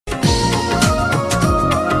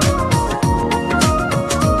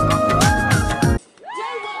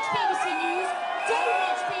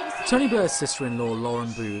Tony Blair's sister-in-law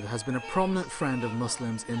Lauren Booth has been a prominent friend of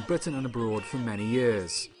Muslims in Britain and abroad for many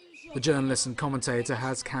years. The journalist and commentator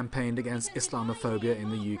has campaigned against Islamophobia in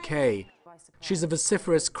the UK. She's a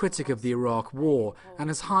vociferous critic of the Iraq War and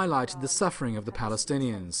has highlighted the suffering of the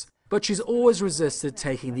Palestinians. But she's always resisted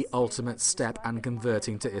taking the ultimate step and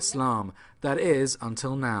converting to Islam. That is,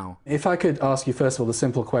 until now. If I could ask you first of all the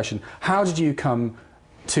simple question, how did you come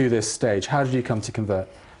to this stage? How did you come to convert?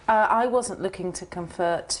 I wasn't looking to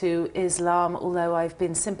convert to Islam, although I've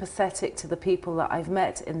been sympathetic to the people that I've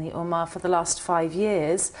met in the Ummah for the last 5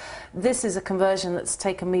 years. This is a conversion that's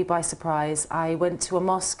taken me by surprise. I went to a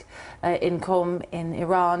mosque in Qom in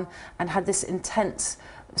Iran and had this intense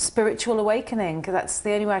spiritual awakening. That's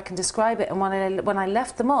the only way I can describe it. And when I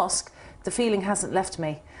left the mosque, the feeling hasn't left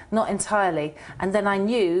me, not entirely. And then I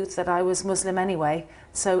knew that I was Muslim anyway,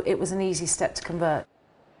 so it was an easy step to convert.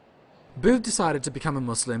 Booth decided to become a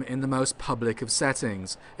Muslim in the most public of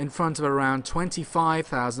settings, in front of around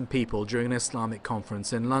 25,000 people during an Islamic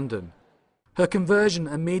conference in London. Her conversion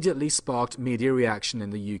immediately sparked media reaction in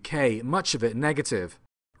the UK, much of it negative.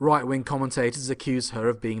 Right-wing commentators accused her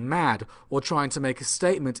of being mad or trying to make a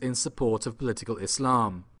statement in support of political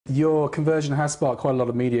Islam. Your conversion has sparked quite a lot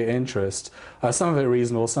of media interest, some of it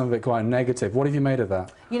reasonable, some of it quite negative. What have you made of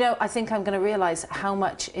that? You know, I think I'm going to realise how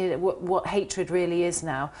much what hatred really is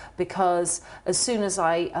now, because as soon as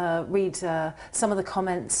I read some of the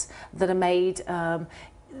comments that are made,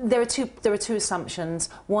 there are two assumptions.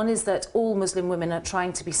 One is that all Muslim women are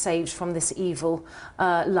trying to be saved from this evil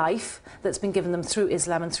life that's been given them through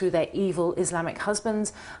Islam and through their evil Islamic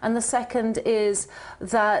husbands. And the second is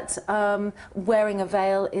that wearing a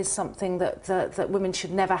veil is something that women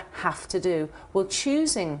should never have to do. Well,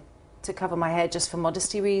 choosing to cover my hair just for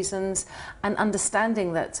modesty reasons and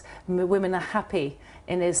understanding that women are happy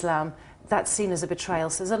in Islam, that's seen as a betrayal.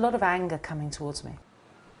 So there's a lot of anger coming towards me.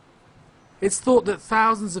 It's thought that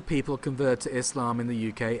thousands of people convert to Islam in the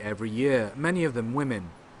UK every year, many of them women.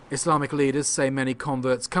 Islamic leaders say many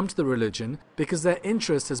converts come to the religion because their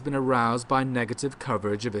interest has been aroused by negative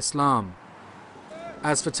coverage of Islam.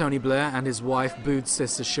 As for Tony Blair and his wife Booth's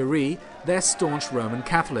sister Cherie, they're staunch Roman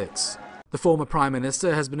Catholics. The former Prime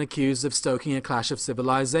Minister has been accused of stoking a clash of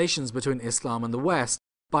civilizations between Islam and the West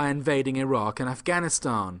by invading Iraq and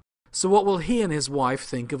Afghanistan. So what will he and his wife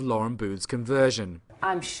think of Lauren Booth's conversion?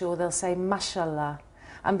 I'm sure they'll say mashallah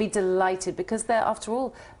and be delighted because after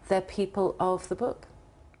all, they're people of the book.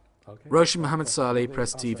 Roshan Mohammed Saleh,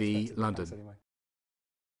 Press TV, London.